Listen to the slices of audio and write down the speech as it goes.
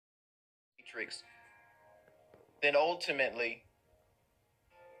matrix, then ultimately,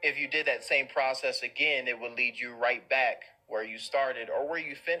 if you did that same process again, it would lead you right back where you started or where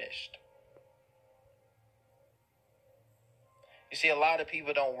you finished. You see, a lot of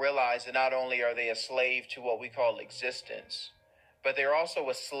people don't realize that not only are they a slave to what we call existence, but they're also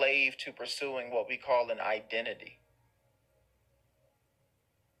a slave to pursuing what we call an identity.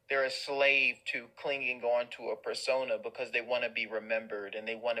 They're a slave to clinging on to a persona because they want to be remembered and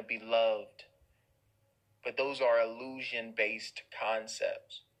they want to be loved. But those are illusion-based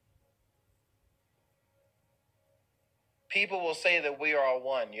concepts. People will say that we are all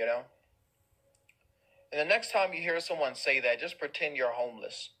one, you know? And the next time you hear someone say that, just pretend you're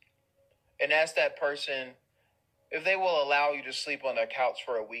homeless and ask that person if they will allow you to sleep on their couch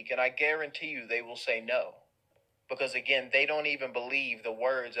for a week. And I guarantee you they will say no. Because again, they don't even believe the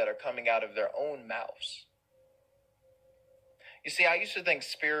words that are coming out of their own mouths. You see, I used to think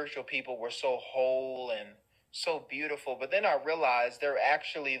spiritual people were so whole and so beautiful, but then I realized they're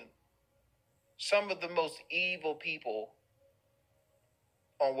actually some of the most evil people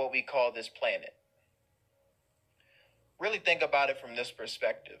on what we call this planet. Really think about it from this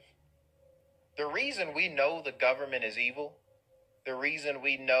perspective. The reason we know the government is evil, the reason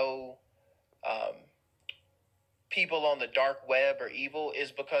we know people on the dark web are evil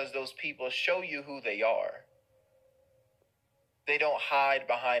is because those people show you who they are. They don't hide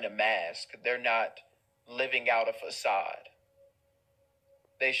behind a mask. They're not living out a facade.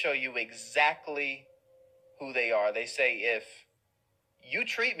 They show you exactly who they are. They say, if you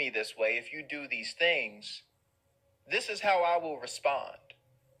treat me this way, if you do these things, this is how I will respond.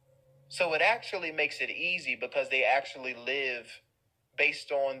 So it actually makes it easy because they actually live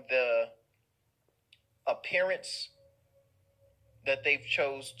based on the appearance that they've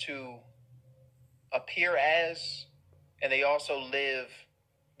chose to appear as, and they also live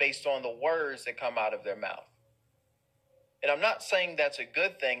based on the words that come out of their mouth. And I'm not saying that's a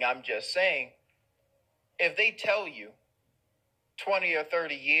good thing. I'm just saying if they tell you 20 or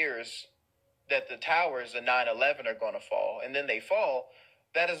 30 years that the towers of 9/11 are going to fall, and then they fall,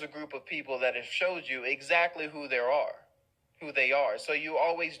 that is a group of people that have showed you exactly who they are. So you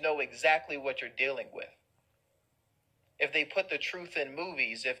always know exactly what you're dealing with. If they put the truth in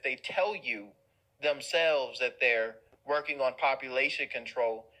movies, if they tell you themselves that they're working on population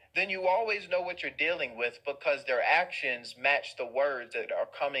control, then you always know what you're dealing with because their actions match the words that are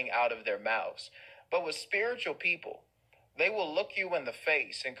coming out of their mouths. But with spiritual people, they will look you in the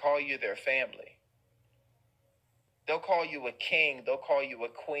face and call you their family. They'll call you a king. They'll call you a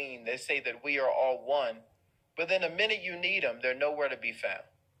queen. They say that we are all one. But then the minute you need them, they're nowhere to be found.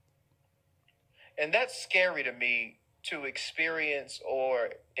 And that's scary to me, to experience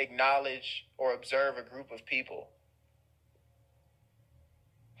or acknowledge or observe a group of people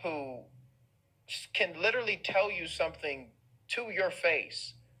who can literally tell you something to your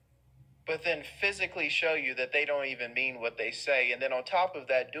face, but then physically show you that they don't even mean what they say. And then on top of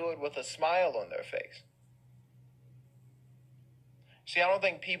that, do it with a smile on their face. See, I don't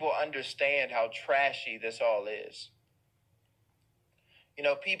think people understand how trashy this all is. You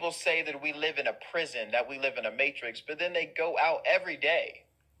know, people say that we live in a prison, that we live in a matrix, but then they go out every day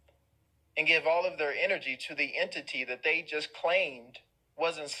and give all of their energy to the entity that they just claimed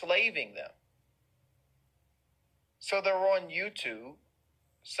was enslaving them. So they're on YouTube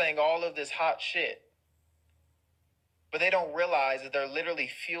saying all of this hot shit, but they don't realize that they're literally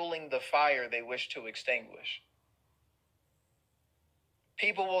fueling the fire they wish to extinguish.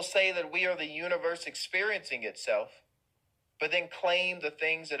 People will say that we are the universe experiencing itself, but then claim the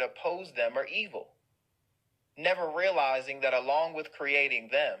things that oppose them are evil, never realizing that along with creating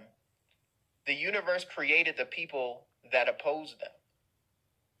them, the universe created the people that oppose them.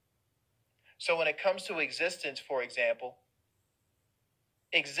 So when it comes to existence, for example,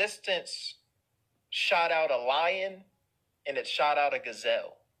 existence shot out a lion and it shot out a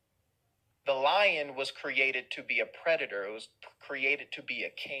gazelle. The lion was created to be a predator. It was created to be a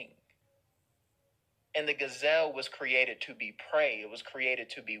king. And the gazelle was created to be prey. It was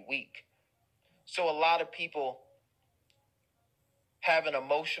created to be weak. So a lot of people have an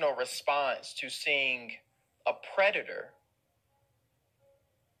emotional response to seeing a predator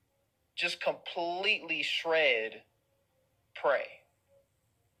just completely shred prey,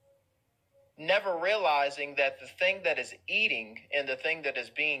 never realizing that the thing that is eating and the thing that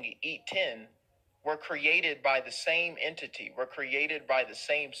is being eaten were created by the same entity, were created by the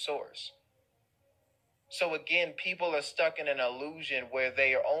same source. So again, people are stuck in an illusion where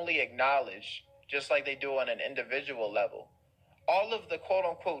they are only acknowledged, just like they do on an individual level, all of the quote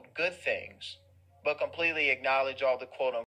unquote good things, but completely acknowledge all the quote unquote